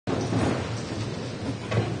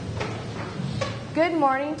Good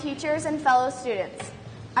morning, teachers and fellow students.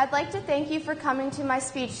 I'd like to thank you for coming to my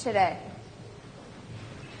speech today.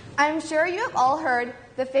 I'm sure you have all heard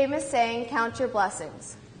the famous saying, count your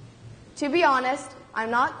blessings. To be honest,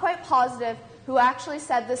 I'm not quite positive who actually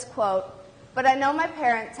said this quote, but I know my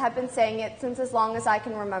parents have been saying it since as long as I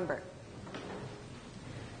can remember.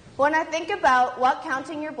 When I think about what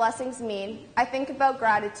counting your blessings mean, I think about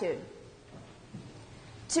gratitude.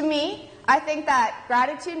 To me, I think that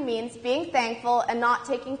gratitude means being thankful and not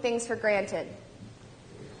taking things for granted.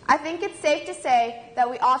 I think it's safe to say that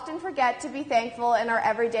we often forget to be thankful in our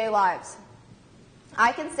everyday lives.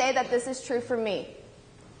 I can say that this is true for me.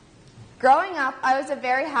 Growing up, I was a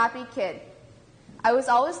very happy kid. I was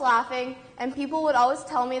always laughing, and people would always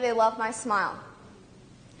tell me they loved my smile.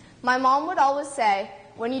 My mom would always say,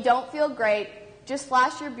 when you don't feel great, just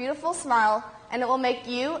flash your beautiful smile, and it will make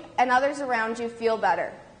you and others around you feel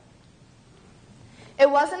better. It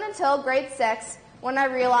wasn't until grade 6 when I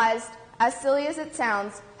realized, as silly as it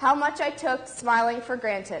sounds, how much I took smiling for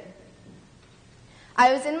granted.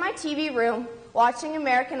 I was in my TV room watching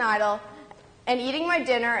American Idol and eating my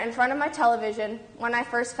dinner in front of my television when I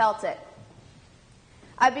first felt it.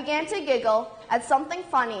 I began to giggle at something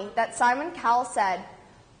funny that Simon Cowell said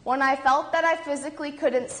when I felt that I physically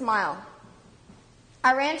couldn't smile.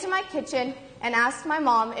 I ran to my kitchen and asked my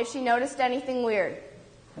mom if she noticed anything weird.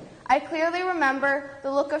 I clearly remember the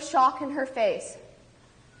look of shock in her face.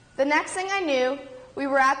 The next thing I knew, we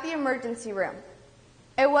were at the emergency room.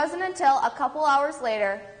 It wasn't until a couple hours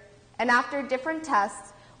later, and after different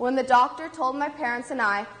tests, when the doctor told my parents and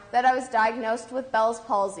I that I was diagnosed with Bell's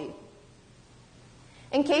palsy.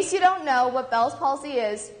 In case you don't know what Bell's palsy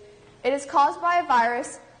is, it is caused by a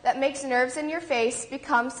virus that makes nerves in your face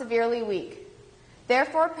become severely weak,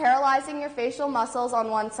 therefore paralyzing your facial muscles on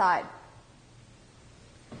one side.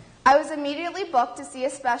 I was immediately booked to see a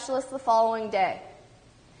specialist the following day.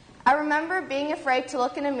 I remember being afraid to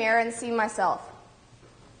look in a mirror and see myself.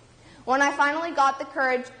 When I finally got the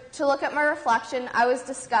courage to look at my reflection, I was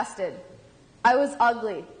disgusted. I was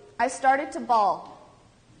ugly. I started to bawl.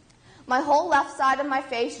 My whole left side of my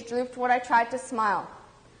face drooped when I tried to smile.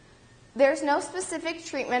 There's no specific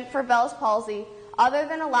treatment for Bell's palsy other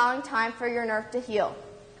than allowing time for your nerve to heal.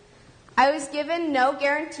 I was given no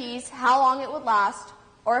guarantees how long it would last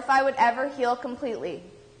or if I would ever heal completely.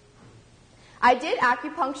 I did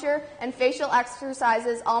acupuncture and facial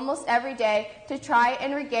exercises almost every day to try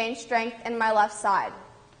and regain strength in my left side.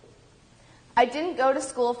 I didn't go to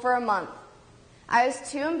school for a month. I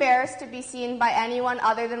was too embarrassed to be seen by anyone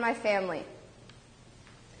other than my family.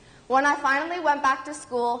 When I finally went back to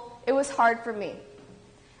school, it was hard for me.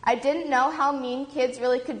 I didn't know how mean kids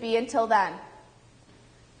really could be until then.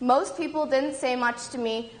 Most people didn't say much to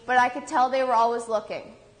me, but I could tell they were always looking.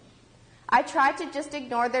 I tried to just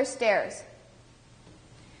ignore their stares.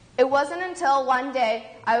 It wasn't until one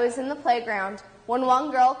day I was in the playground when one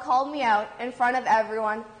girl called me out in front of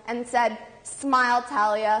everyone and said, "Smile,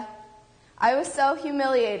 Talia." I was so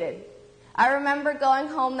humiliated. I remember going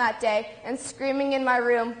home that day and screaming in my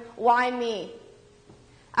room, "Why me?"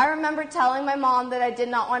 I remember telling my mom that I did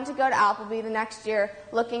not want to go to Appleby the next year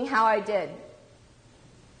looking how I did.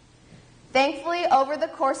 Thankfully, over the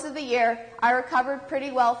course of the year, I recovered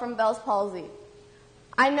pretty well from Bell's palsy.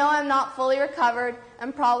 I know I'm not fully recovered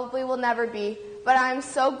and probably will never be, but I am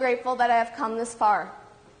so grateful that I have come this far.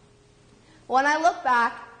 When I look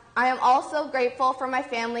back, I am also grateful for my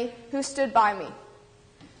family who stood by me.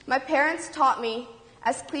 My parents taught me,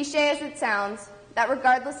 as cliche as it sounds, that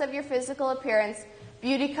regardless of your physical appearance,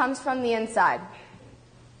 beauty comes from the inside.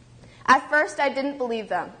 At first, I didn't believe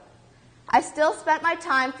them. I still spent my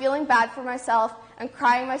time feeling bad for myself and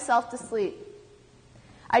crying myself to sleep.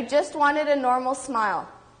 I just wanted a normal smile.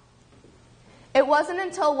 It wasn't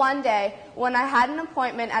until one day when I had an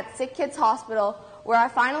appointment at Sick Kids Hospital where I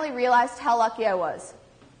finally realized how lucky I was.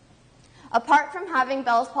 Apart from having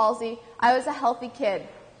Bell's palsy, I was a healthy kid.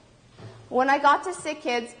 When I got to Sick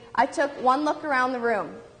Kids, I took one look around the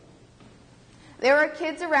room. There were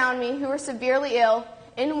kids around me who were severely ill,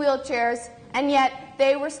 in wheelchairs, and yet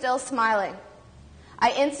they were still smiling.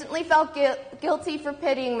 I instantly felt guilty for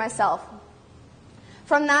pitying myself.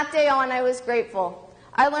 From that day on, I was grateful.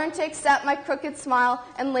 I learned to accept my crooked smile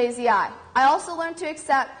and lazy eye. I also learned to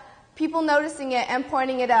accept people noticing it and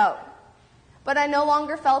pointing it out. But I no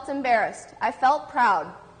longer felt embarrassed. I felt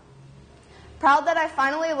proud. Proud that I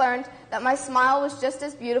finally learned that my smile was just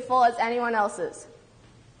as beautiful as anyone else's.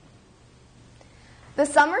 The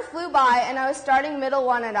summer flew by and I was starting Middle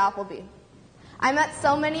 1 at Appleby. I met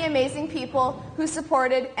so many amazing people who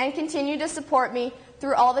supported and continue to support me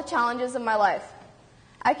through all the challenges of my life.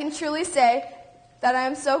 I can truly say that I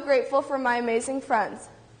am so grateful for my amazing friends.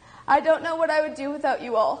 I don't know what I would do without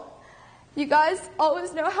you all. You guys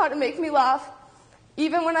always know how to make me laugh,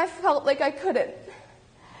 even when I felt like I couldn't.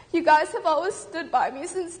 You guys have always stood by me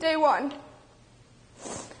since day one,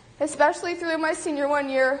 especially through my senior 1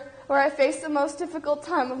 year, where I faced the most difficult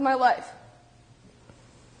time of my life.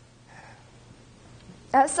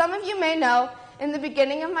 As some of you may know, in the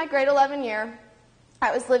beginning of my grade 11 year,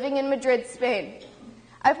 I was living in Madrid, Spain.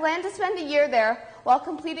 I planned to spend a year there while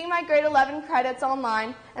completing my grade 11 credits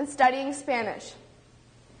online and studying Spanish.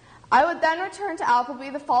 I would then return to Appleby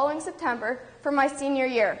the following September for my senior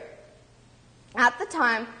year. At the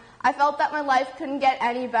time, I felt that my life couldn't get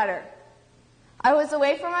any better. I was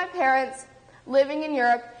away from my parents, living in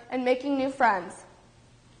Europe, and making new friends.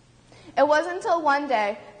 It wasn't until one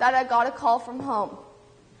day that I got a call from home.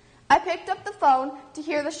 I picked up the phone to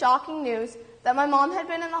hear the shocking news that my mom had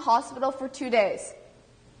been in the hospital for 2 days.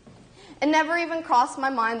 It never even crossed my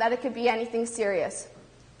mind that it could be anything serious.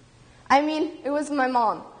 I mean, it was my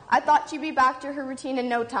mom. I thought she'd be back to her routine in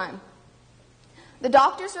no time. The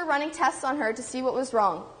doctors were running tests on her to see what was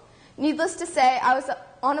wrong. Needless to say, I was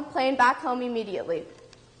on a plane back home immediately.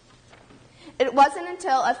 It wasn't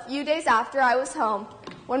until a few days after I was home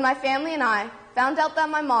when my family and I found out that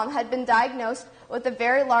my mom had been diagnosed with a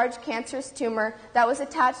very large cancerous tumor that was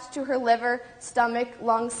attached to her liver, stomach,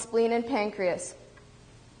 lungs, spleen, and pancreas.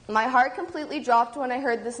 My heart completely dropped when I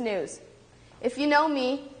heard this news. If you know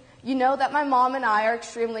me, you know that my mom and I are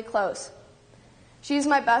extremely close. She's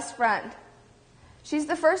my best friend. She's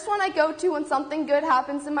the first one I go to when something good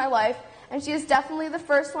happens in my life, and she is definitely the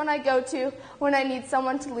first one I go to when I need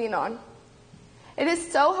someone to lean on. It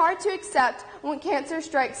is so hard to accept when cancer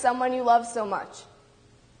strikes someone you love so much.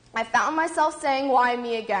 I found myself saying, "Why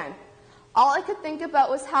me again?" All I could think about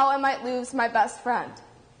was how I might lose my best friend.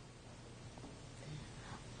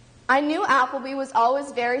 I knew Appleby was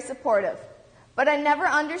always very supportive, but I never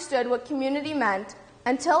understood what community meant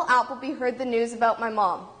until Appleby heard the news about my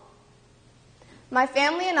mom. My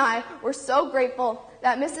family and I were so grateful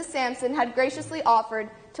that Mrs. Sampson had graciously offered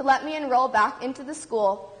to let me enroll back into the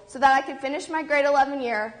school so that I could finish my grade 11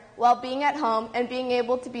 year while being at home and being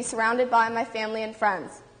able to be surrounded by my family and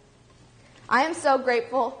friends. I am so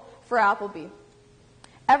grateful for Appleby.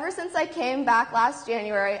 Ever since I came back last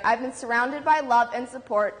January, I've been surrounded by love and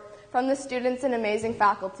support from the students and amazing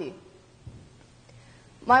faculty.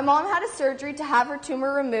 My mom had a surgery to have her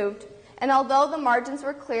tumor removed, and although the margins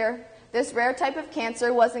were clear, this rare type of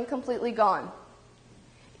cancer wasn't completely gone.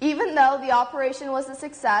 Even though the operation was a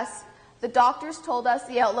success, the doctors told us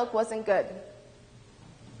the outlook wasn't good.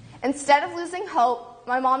 Instead of losing hope,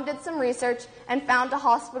 my mom did some research and found a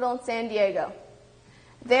hospital in San Diego.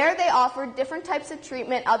 There they offered different types of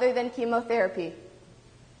treatment other than chemotherapy.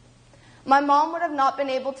 My mom would have not been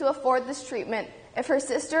able to afford this treatment if her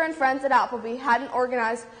sister and friends at Appleby hadn't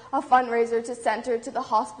organized a fundraiser to send her to the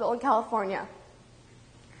hospital in California.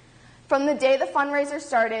 From the day the fundraiser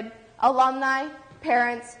started, alumni,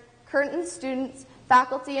 parents, current students,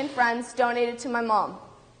 faculty, and friends donated to my mom.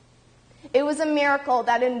 It was a miracle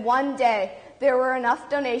that in one day there were enough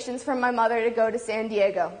donations from my mother to go to San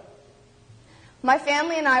Diego. My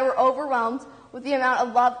family and I were overwhelmed with the amount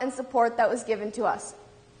of love and support that was given to us.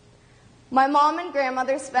 My mom and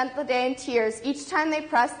grandmother spent the day in tears each time they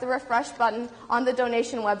pressed the refresh button on the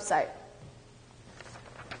donation website.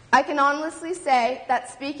 I can honestly say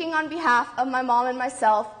that speaking on behalf of my mom and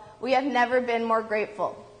myself, we have never been more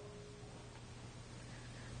grateful.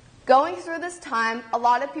 Going through this time, a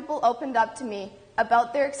lot of people opened up to me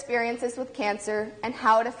about their experiences with cancer and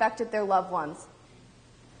how it affected their loved ones.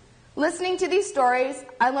 Listening to these stories,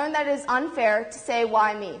 I learned that it is unfair to say,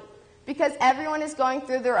 "Why me?" because everyone is going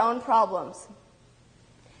through their own problems.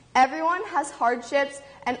 Everyone has hardships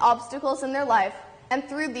and obstacles in their life, and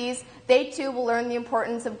through these, they too will learn the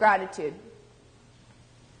importance of gratitude.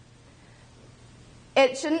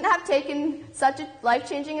 It shouldn't have taken such a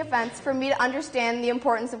life-changing event for me to understand the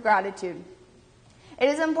importance of gratitude. It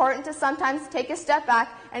is important to sometimes take a step back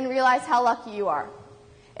and realize how lucky you are.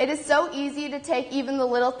 It is so easy to take even the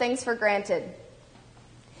little things for granted.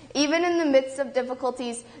 Even in the midst of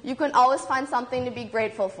difficulties, you can always find something to be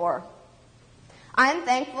grateful for. I am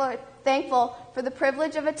thankful for the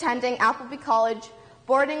privilege of attending Appleby College,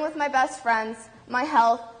 boarding with my best friends, my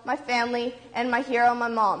health, my family, and my hero, my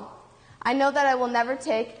mom. I know that I will never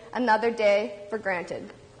take another day for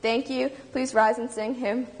granted. Thank you. Please rise and sing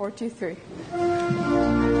hymn 423.